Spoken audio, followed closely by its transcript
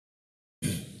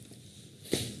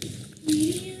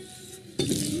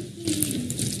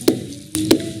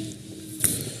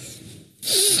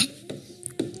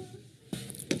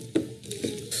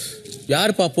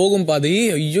யாருப்பா போகும் பாதை?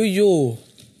 ஐயோ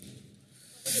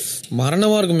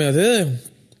மரணமா இருக்குமே அது.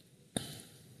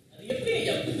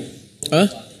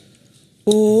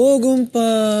 போகும்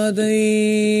பாதை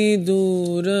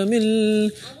தூரமில்.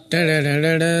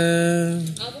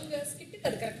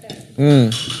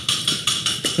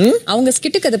 அவங்க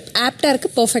ஸ்கிட்டுக்கு அது ஆப்டா இருக்கு,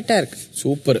 பெர்ஃபெக்ட்டா இருக்கு.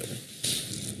 சூப்பர்.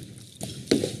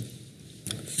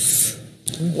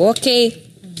 ஓகே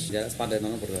ஸ்பாட்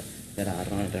இருந்தாலும் போடுவேன். வேறு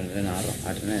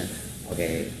ஆடுறேன். ஓகே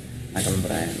நான்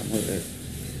கிளம்புறேன்.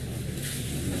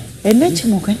 என்னாச்சு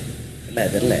மோகன்? இல்லை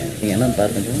தெரியல, நீங்கள் என்னன்னு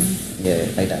பாருங்க. இங்கே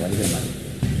லைட்டாக வலிக்கிற மாதிரி.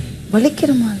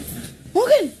 வலிக்கிற மாதிரி?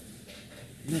 மோகன்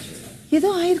ஏதோ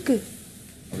ஆயிருக்கு.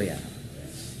 அப்படியா?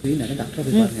 போய் நல்லா டாக்டரை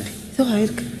போய் பாருங்க. ஏதோ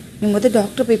ஆயிருக்கு. நீங்கள் முதல்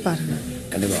டாக்டரை போய் பாருங்க.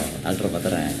 கண்டிப்பாக டாக்டரை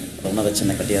பார்த்துறேன். ரொம்ப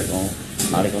சின்ன கட்டியாக இருக்கும்.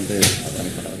 நாளைக்கு வந்து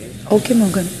கம்மி பண்ணுறேன். ஓகே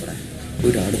மோகன்.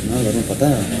 போய்ட்டு அடுத்த நாள் வரும் பார்த்தா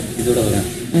இதோட வரேன்.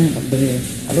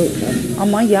 ஹலோ.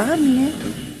 ஆமாம், யார் நீங்கள்?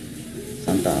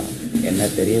 சாந்தா. என்ன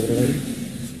தெரியவில்லை?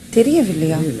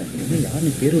 தெரியவில்லையா? யார்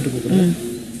நீ பேர் விட்டு கூப்பிடுறேன்?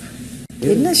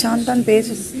 என்ன சாந்தான்னு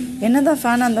பேசு. என்னதான்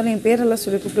ஃபேனாக இருந்தாலும் என் பேரெல்லாம்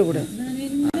சொல்லி கூப்பிட கூட.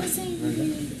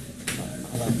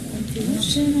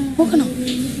 மோகனா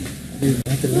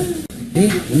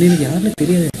உன்னை யாருன்னு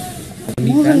தெரியாது.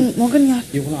 மோகன் யார்?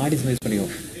 இவங்க ஆடிஷன் வைஸ் பண்ணிக்கோ.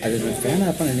 அது ஃபேனாக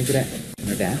இருப்பான்னு நினைக்கிறேன்.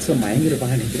 டான்ஸில்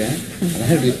மயங்கிருப்பான்னு நினைக்கிறேன்.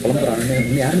 அதனால் இப்படி புலம்புறாங்க.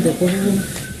 யாரும் எப்போதும்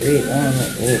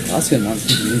ஓ காசு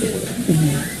வேணுமான்னு நீங்க போடுறேன்.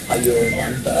 ஐயோ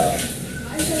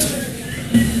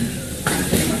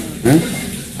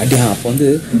அப்படியா? அப்போ வந்து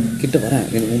கிட்ட வரேன்.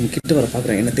 கிட்ட வர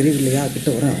பார்க்குறேன். என்ன தெரியவில்லையா? கிட்ட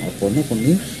வரேன். அப்போ என்ன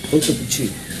பண்ணு கொழுத்து பிடிச்சி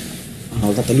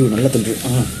அவ்வளோதான் தள்ளி நல்லா தள்ளு.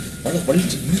 அவ்வளோ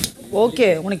படிச்சு. ஓகே,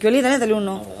 உனக்கு வெளியே தானே தள்ளி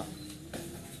விடணும்.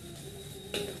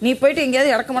 நீ போயிட்டு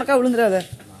எங்கேயாவது இறக்க மறக்கா விழுந்துடாத.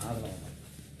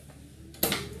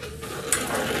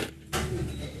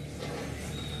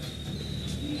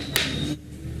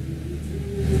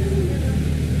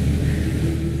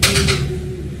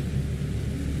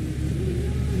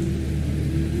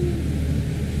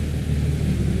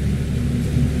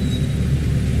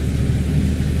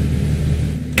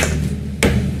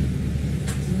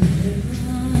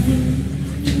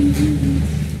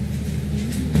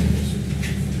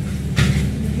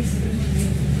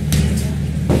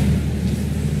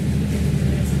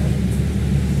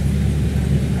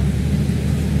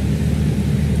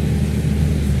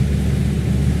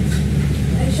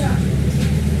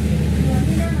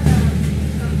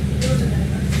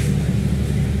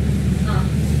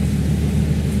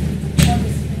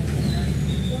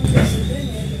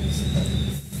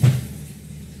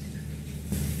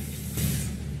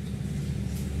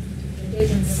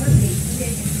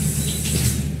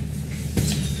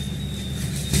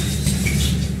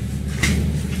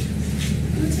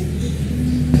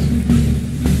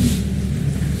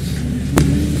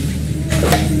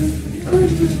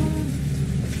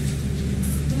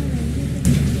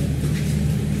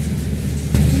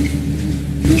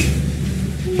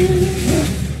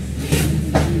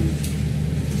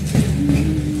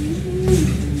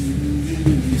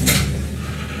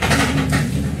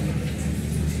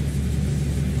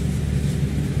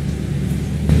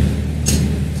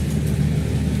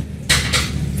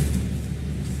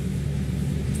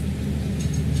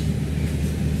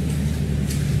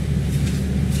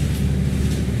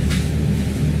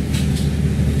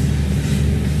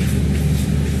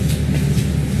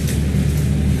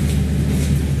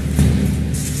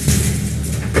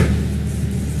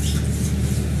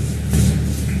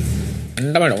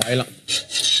 மேடம் வாயலாம்.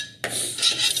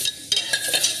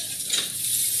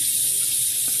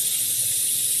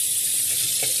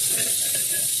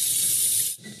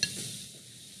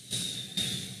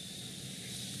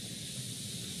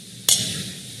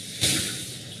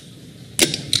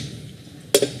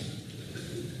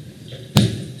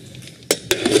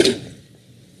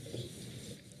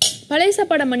 பழைய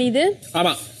சாப்பாடு மணி இது.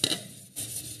 ஆமா,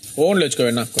 ஓன்ல வச்சுக்க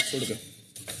வேணா கொடுக்க.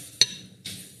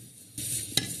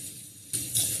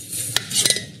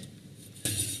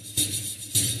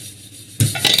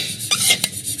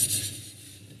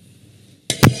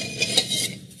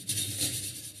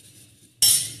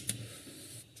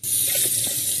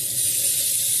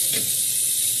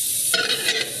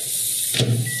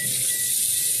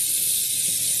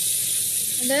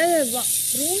 அந்த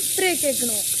ரூம் ஸ்ப்ரே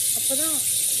கேட்கணும், அப்பதான்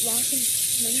வாசம்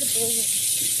வந்து போகும்.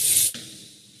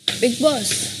 பிக்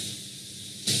பாஸ்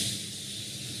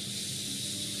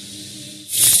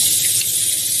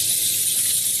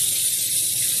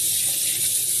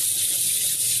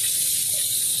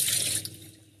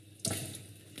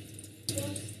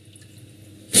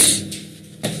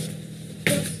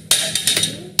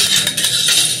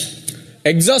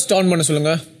எக்ஸாஸ்ட் ஆன் பண்ண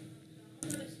சொல்லுங்க.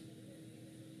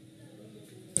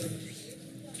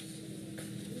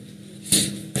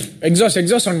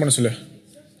 எக்ஸாஸ்ட் ஆன் பண்ண சொல்லு.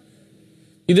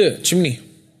 இது சிம்னி.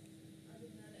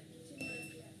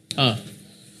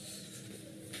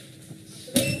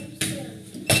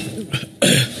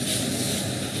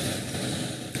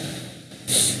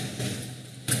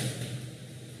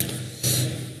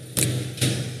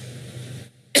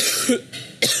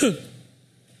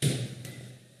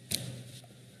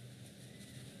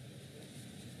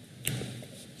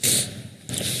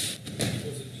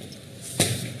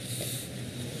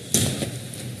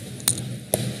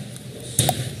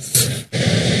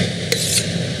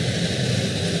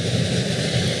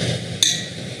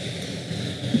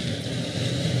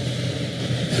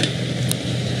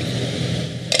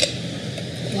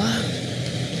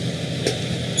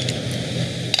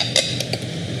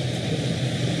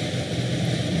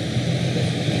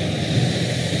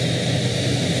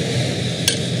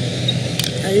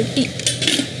 அல்டி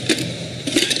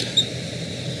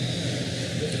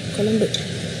குழம்பு.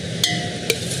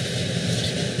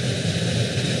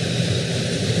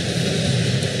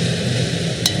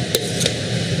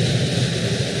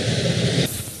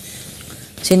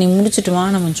 சரி நீ முடிச்சுட்டு வா,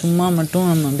 நம்ம சும்மா மட்டும்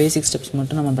நம்ம பேசிக் ஸ்டெப்ஸ்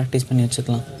மட்டும் நம்ம ப்ராக்டிஸ் பண்ணி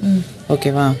வச்சுக்கலாம்.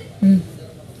 ஓகேவா?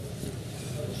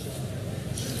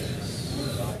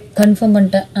 கன்ஃபார்ம்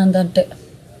பண்ணிட்டேன் நான் தான்ட்டு.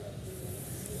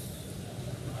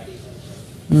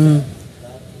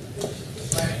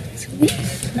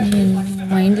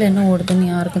 மைண்டில் என்ன ஓடுதுன்னு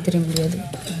யாருக்கும் தெரிய முடியாது.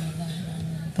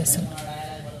 பேசலாம்,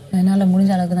 என்னால்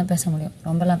முடிஞ்ச அளவுக்கு தான் பேச முடியும்,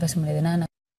 ரொம்பலாம் பேச முடியாது. நான்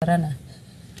வரேன்,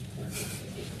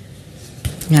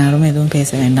 யாரும் எதுவும் பேச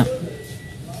வேண்டாம்,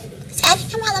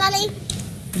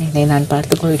 இதை நான்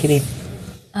பார்த்துக் கொள்கிறேன்.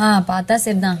 பார்த்தா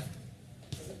சரிதான்.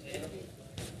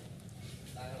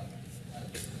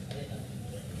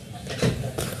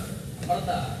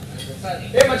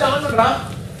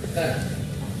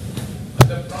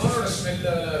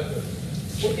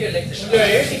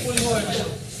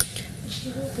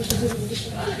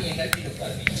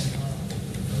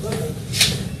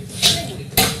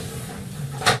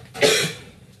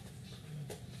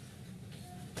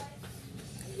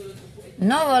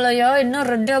 என்ன வேலையா, இன்னும்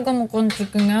ரெடி ஆகாம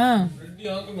உட்காந்துருக்குங்க.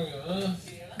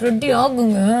 ரெடி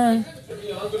ஆகுங்க.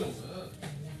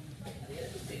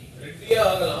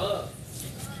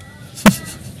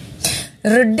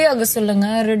 ரெடி ஆக சொல்லுங்க,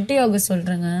 ரெடி ஆக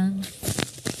சொல்றேங்க.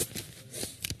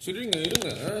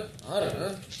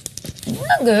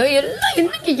 என்னங்க எல்லாம்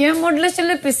இன்னைக்கு ஏன்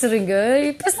மாடுலேஷன்ல பேசுறீங்க?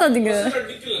 பேசாதீங்க.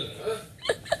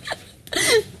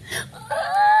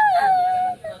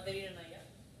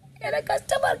 எனக்கு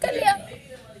கஷ்டமா இருக்கா இல்லையா?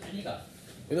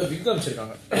 ஏதோ விக்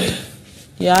அமைச்சிருக்காங்க.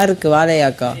 யாருக்கு?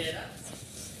 வாழையாக்கா?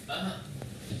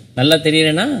 நல்லா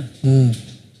தெரியறேனா?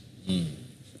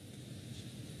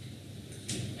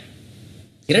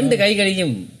 இரண்டு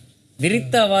கைகளையும்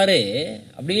விரித்தவாறு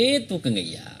அப்படியே தூக்குங்க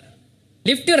ஐயா.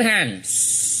 Lift your hands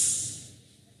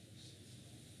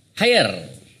higher.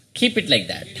 Keep it like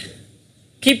that.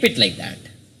 Keep it like that.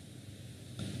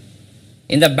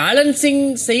 இந்த பேலன்சிங்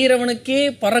செய்யறவனுக்கே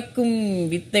பறக்கும்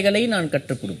வித்தைகளை நான்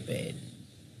கற்றுக் கொடுப்பேன்.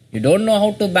 You don't know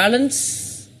how to balance.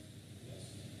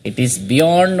 It is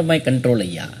beyond my control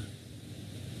ஐயா.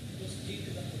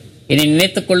 என்னை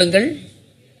நினைத்துக் கொள்ளுங்கள்,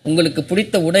 உங்களுக்கு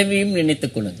பிடித்த உணவையும்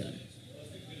நினைத்துக் கொள்ளுங்கள்.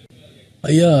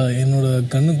 ஐயா, என்னோட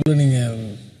கண்ணுக்குள்ள நீங்க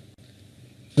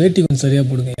வேட்டி கொஞ்சம் சரியா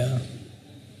போடுங்க ஐயா.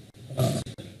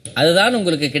 அதுதான்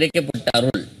உங்களுக்கு கிடைக்கப்பட்ட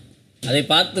அருள். அதை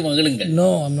பார்த்து மகிழுங்கள். No,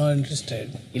 I am not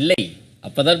interested. இல்லை,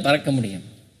 அப்பதான் பறக்க முடியும்.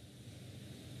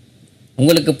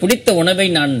 உங்களுக்கு பிடித்த உணவை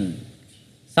நான்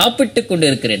சாப்பிட்டுக் கொண்டு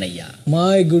இருக்கிறேன் ஐயா.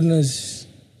 My goodness.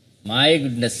 My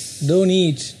goodness. Don't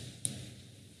eat.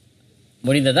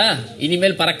 முடிந்ததா?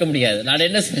 இனிமேல் பறக்க முடியாது. நான்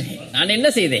என்ன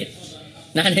செய்தேன்?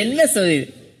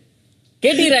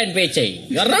 கேட்டீரா என் பேச்சை?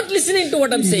 You are not listening to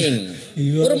what I'm saying.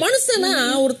 ஒரு மனுஷனா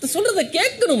ஒருத்தர் சொல்றத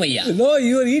கேட்கணும் ஐயா. No,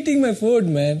 you are eating my food,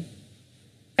 man.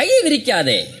 கையை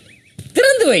விரிக்காதே,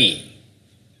 திறந்து வை,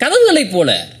 கதவுகளை போல.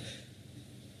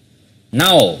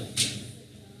 Now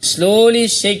slowly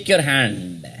shake your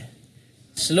hand,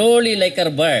 slowly like a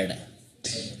bird.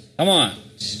 Come on,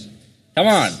 come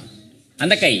on.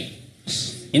 அந்த கை,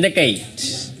 இந்த கை,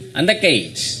 அந்த கை,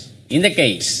 இந்த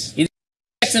கை. இது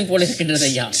ஜாக்சன் போல இருக்கின்றது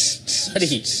ஐயா. சரி,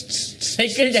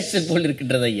 மைக்கேல் ஜாக்சன் போல்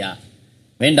இருக்கின்றது ஐயா.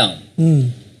 வேண்டாம்,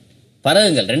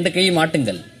 பரகுங்கள், ரெண்டு கையும்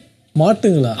ஆட்டுங்கள்.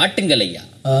 மாட்டுங்களா? ஆட்டுங்கள் ஐயா.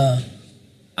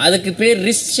 அதுக்கு பேர்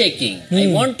wrist shaking. I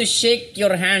want to shake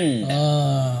your hand.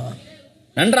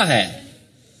 நன்றாக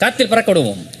காத்தில் பறக்க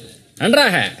விடுவோம்.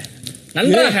 நன்றாக,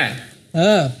 நன்றாக.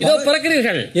 இதோ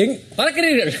பறக்கிறீர்கள்,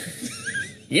 பறக்கிறீர்கள்.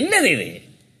 என்னது இது?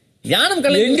 தியானம்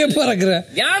கலைந்து, எங்க பறக்குற?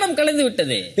 தியானம் கலைந்து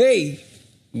விட்டது. ஏய்,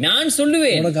 நான்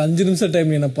சொல்லுவேன், உனக்கு 5 நிமிஷம்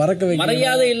டைம், என்ன பறக்க வைக்க.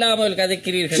 மரியாதை இல்லாமல்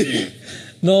கதைக்கிறீர்கள்.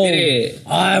 No,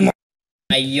 I am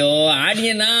ஐயோ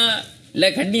ஆடியனா இல்ல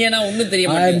கண்ணியனா ஒண்ணும் தெரிய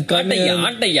மாட்டேங்குது.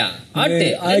 ஆட்டையா ஆட்டு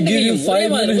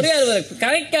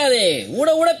கரைக்காதே,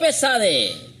 ஊட பேசாதே.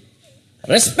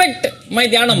 ரெஸ்பெக்ட் மை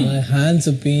தியானம். My hands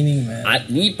are paining, man.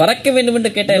 நீ பறக்க வேண்டும்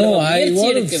என்று கேட்டால் No, I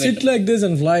want to sit like this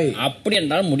and fly. அப்படி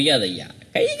என்றால் முடியாது ஐயா.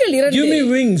 கைகள் இரண்டு. Give me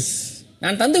wings.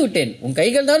 நான் தந்து விட்டேன். உன்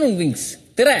கைகள் தான் உன் விங்ஸ்.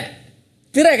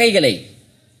 திற கைகளை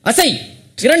அசை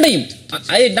இரண்டையும்.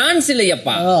 அது டான்ஸ்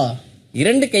இல்லையப்பா.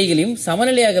 இரண்டு கைகளையும்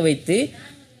சமநிலையாக வைத்து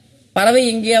பறவை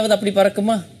எங்கேயாவது அப்படி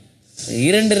பறக்குமா?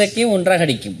 இரண்டு ரெக்கையும் ஒன்றாக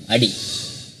அடிக்கும். அடி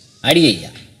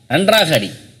ஐயா, நன்றாக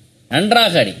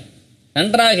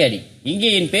அடி. இங்கே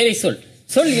என் பேரை சொல்.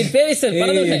 என் பேரை சொல்.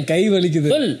 கை வலிக்குது.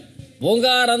 சொல்.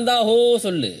 போங்காரந்தா ஹோ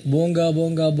சொல்லு.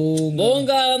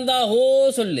 போங்காரந்தா ஹோ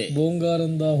சொல்லு.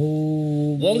 போங்காரந்தா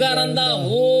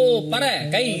ஹோ பற.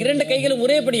 கை இரண்டு கைகளும்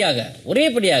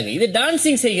ஒரேபடியாக இது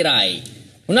டான்சிங் செய்கிறாய்.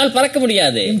 உன்னால் பறக்க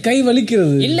முடியாது. கை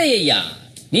வலிக்கிறது. இல்லை ஐயா,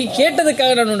 நீ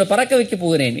கேட்டதுக்காக நான் உன்னை பறக்க வைக்க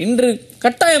போகிறேன். இன்று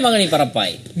கட்டாயமாக நீ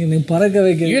பறப்பாய். பறக்க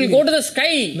வைக்க. You will go to the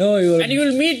sky. No, and you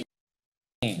will meet.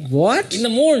 What? In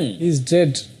the moon. He is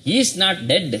dead. He is not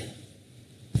dead.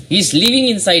 He is living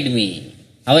inside me.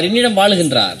 அவர் என்னிடம்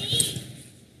வாழுகின்றார்.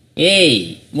 ஏய்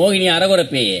மோகினி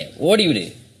அரகுரப்பேயே, ஓடிவிடு.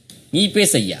 நீ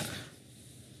பேசையா.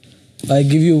 I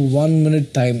give you 1 minute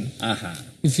time. Aha.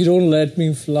 If you don't let me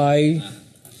fly,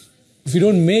 if you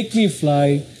don't make me fly,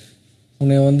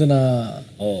 உன்னை வந்து நான்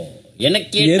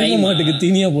எனக்கே எரும மாட்டுக்கு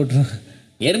தீனியா போட்டுறேன்.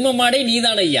 எரும மாடே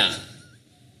நீதான் ஐயா.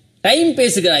 டைம்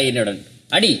பேசுகிறாய் என்னுடன்.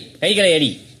 அடி, கைகளை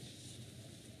அடி.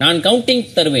 நான் கவுண்டிங்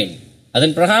தருவேன்,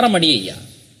 அதன் பிரகாரம் அடி ஐயா.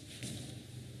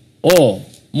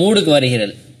 மூடுக்கு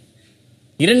வருகிறல்.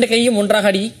 இரண்டு கையும் ஒன்றாக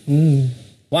அடி.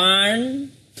 1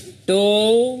 2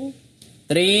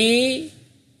 3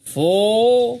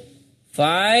 4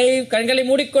 5. கண்களை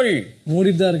மூடிக்கொள்.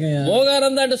 மூடிட்டு தான் இருக்கேன்.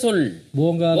 போகாரந்தாண்டு சொல்.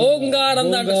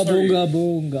 போங்காரந்தாண்டு சொல்.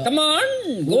 Come on,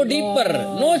 go deeper.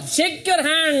 No, check your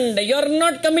hand. You are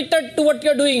not committed to what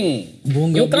you are doing.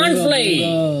 You can't fly.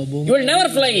 You will never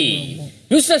fly.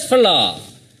 Useless fellow.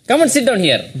 Come and sit down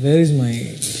here. Where is my...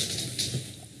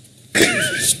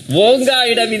 போங்கா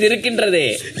இடம் இது இருக்கின்றதே.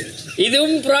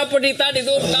 இதுவும் property தான்,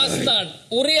 இதுவும் காசு தான்.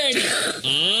 ஒரே அடி.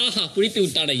 ஆஹா, பிடித்து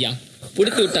விட்டான் ஐயா,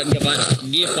 பிடித்து விட்டான்.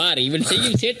 இங்கே பார், இவன்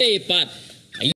செய்யும் சேட்டையை பார்.